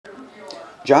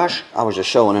Josh, I was just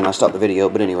showing and I stopped the video,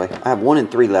 but anyway, I have 1 and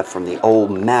 3 left from the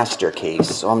old master case,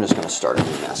 so I'm just going to start a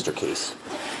new master case.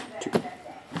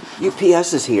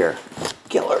 UPS is here.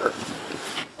 Killer.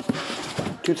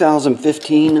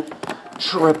 2015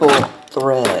 triple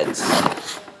threads.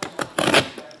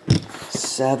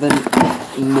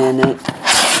 7-minute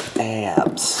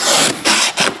abs.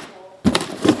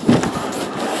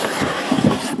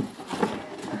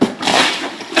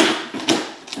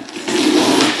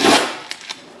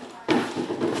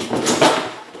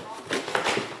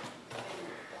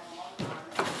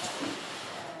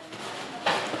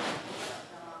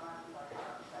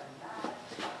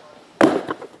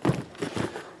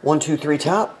 One, two, three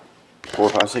top, 4,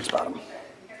 5, 6 bottom.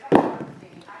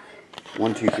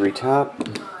 1, 2, 3 top.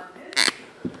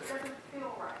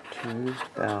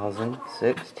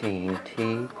 2016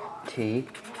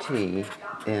 TTTMLB.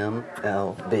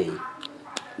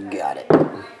 Got it.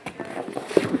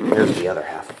 Here's the other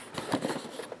half.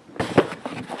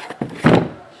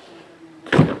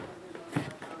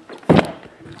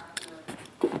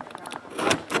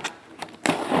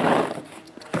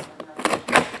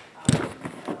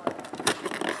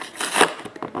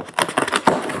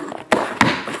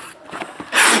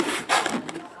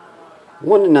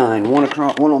 One to 9, one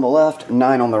across, 1 on the left,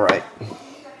 9 on the right.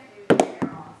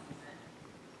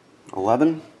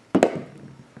 11,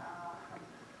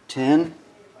 10.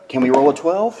 Can we roll a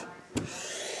 12?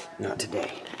 Not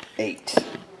today. 8.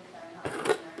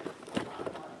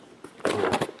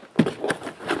 That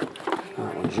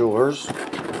one's yours.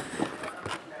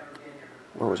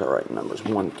 Where was I writing numbers?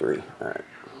 1, 3. All right.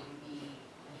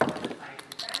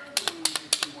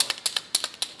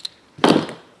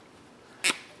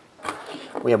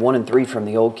 We have 1 and 3 from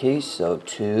the old case, so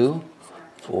 2,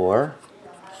 4,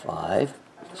 5,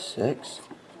 6.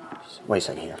 Wait a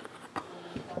second here.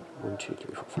 1, 2,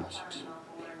 3, 4, 5, 6,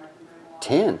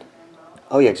 10.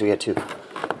 Oh yeah, because we had 2.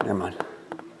 Never mind.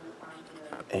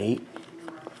 8,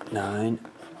 9,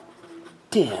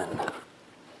 10.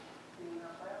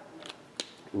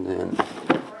 And then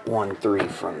 1, 3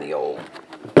 from the old.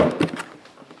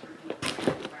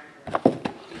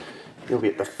 You'll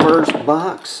get the first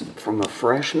box from a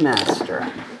fresh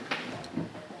master.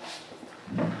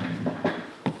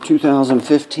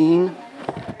 2015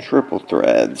 triple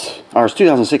threads. Or it's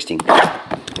 2016.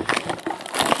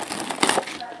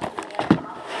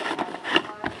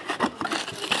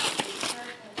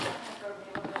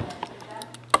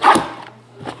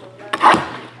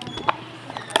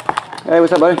 Hey,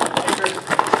 what's up, buddy?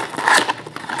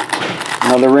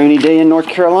 Another rainy day in North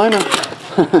Carolina.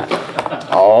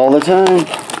 All the time.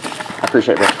 I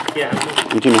appreciate that. Yeah.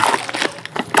 You too, man.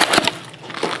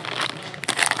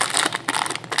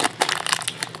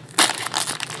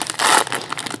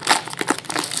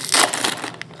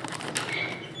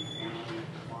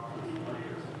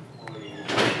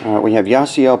 All right, we have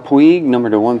Yasiel Puig, number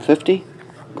to 150,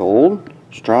 gold.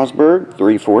 Strasburg,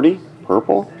 340,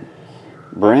 purple.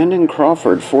 Brandon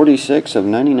Crawford, 46 of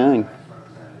 99.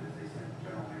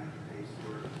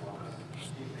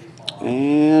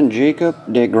 And Jacob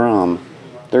DeGrom,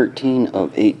 13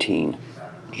 of 18.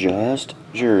 Just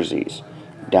jerseys.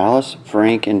 Dallas,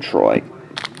 Frank, and Troy.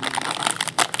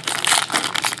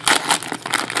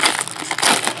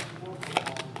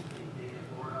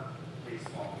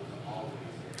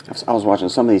 I was watching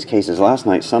some of these cases last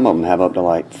night. Some of them have up to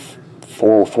like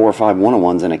 4 or 5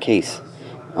 one-on-ones in a case.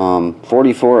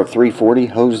 44 of 340,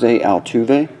 Jose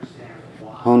Altuve.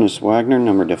 Honus Wagner,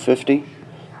 number to 50.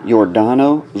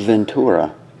 Yordano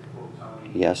Ventura.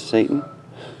 Yes, Satan.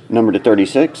 Number to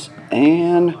 36.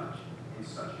 And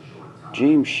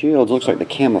James Shields. Looks like the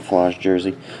camouflage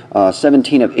jersey.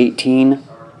 17 of 18.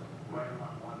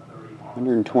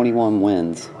 121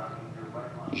 wins.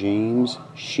 James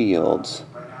Shields.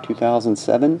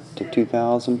 2007 to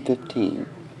 2015.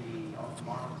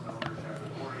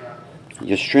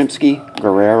 Yastrzemski,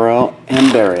 Guerrero,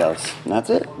 and Barrios. And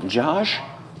that's it. Josh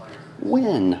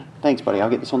Wynn. Thanks, buddy. I'll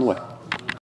get this on the way.